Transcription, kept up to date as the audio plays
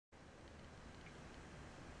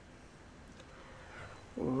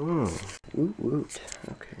Woot woot.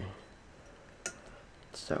 Okay.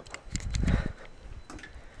 So,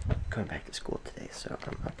 going back to school today, so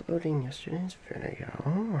I'm uploading yesterday's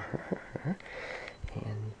video.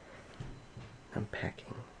 And I'm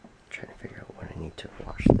packing. Trying to figure out what I need to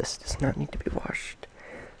wash. This does not need to be washed,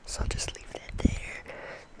 so I'll just leave that there.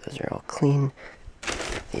 Those are all clean.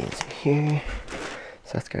 These are here.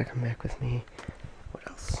 So that's gotta come back with me. What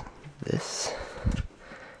else? This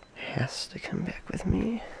has to come back with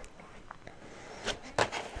me.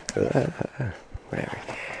 Whatever.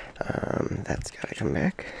 That's gotta come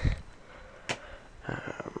back.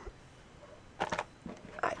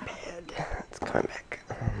 iPad, that's coming back.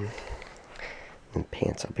 And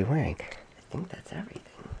pants I'll be wearing. I think that's everything.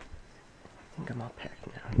 I think I'm all packed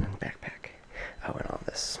now. And then backpack. Oh, and all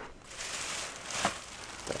this.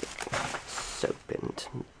 Like, soap and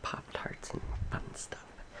Pop-Tarts and fun stuff.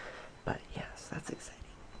 But yes, that's exciting.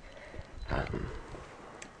 I'm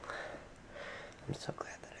so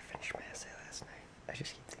glad that I finished my essay last night. I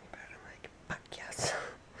just keep thinking about it. I'm like, fuck yes.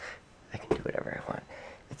 I can do whatever I want.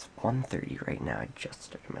 It's 1:30 right now. I just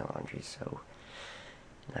started my laundry, so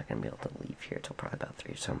I'm not gonna be able to leave here till probably about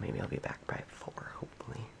 3, so maybe I'll be back by 4,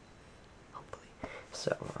 hopefully.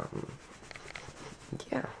 So,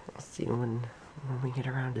 yeah, I'll see you when we get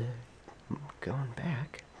around to going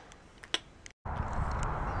back.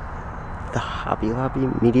 The Hobby Lobby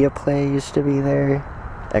Media Play used to be there.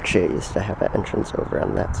 Actually, it used to have an entrance over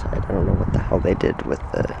on that side. I don't know what the hell they did with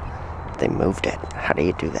the... They moved it. How do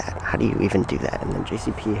you do that? How do you even do that? And then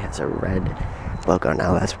JCP has a red logo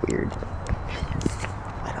now. That's weird.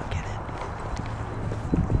 I don't get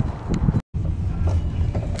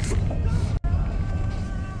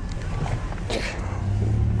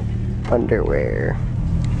it. Underwear.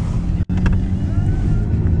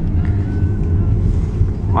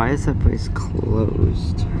 Why is that place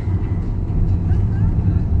closed?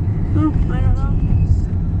 I don't know.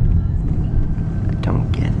 I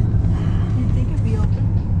don't get it. You'd think it'd be open.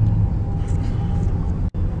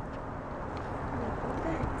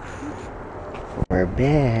 We're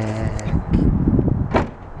back.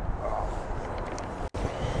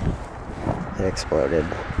 It exploded.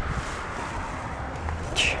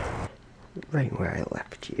 Right where I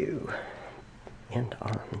left you. And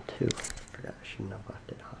on, too. Forgot I shouldn't have left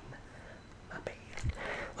it on. My bad.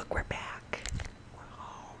 Look, we're back. We're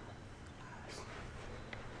home.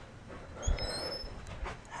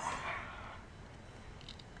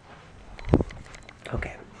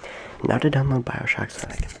 Okay. Now to download BioShock so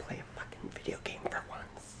that I can play a fucking video game for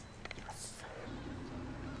once. Yes.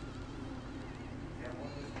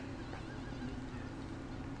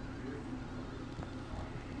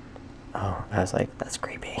 Oh, I was like, that's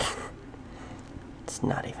creepy. It's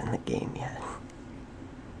not even the game yet.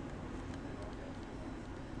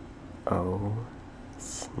 Oh,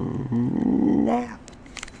 snap.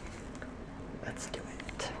 Let's do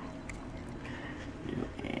it.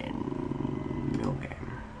 Okay.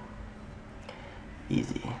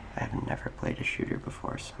 Easy. I have never played a shooter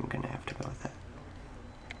before, so I'm gonna have to go with it.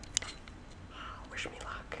 Wish me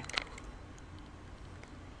luck.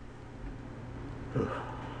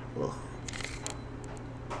 Ugh.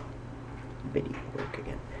 Video work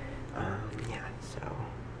again. Yeah, so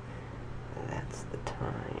that's the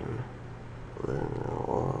time.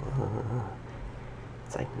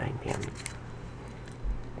 It's like 9 p.m.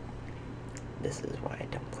 This is why I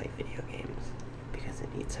don't play video games, because it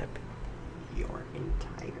eats up your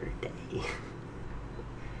entire day.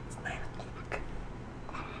 It's 9 o'clock.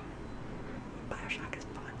 BioShock is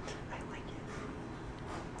fun. I like it.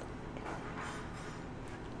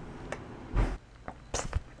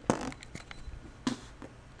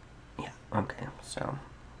 Yeah, okay, so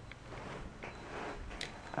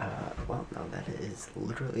well, now that is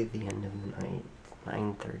literally the end of the night.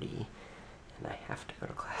 9:30, and I have to go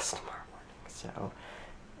to class tomorrow morning, so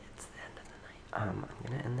it's the end of the night. I'm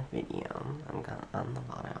gonna end the video. I'm gonna end the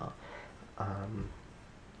video.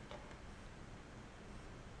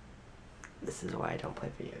 This is why I don't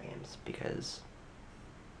play video games, because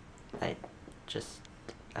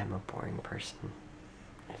I'm a boring person.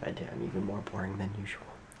 If I do, I'm even more boring than usual.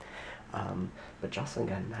 But Jocelyn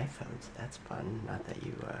got an iPhone, so that's fun. Not that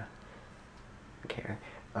you, care.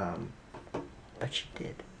 But she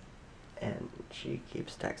did. And she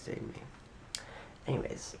keeps texting me.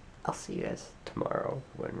 Anyways, I'll see you guys tomorrow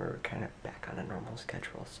when we're kind of back on a normal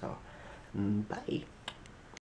schedule, so, bye.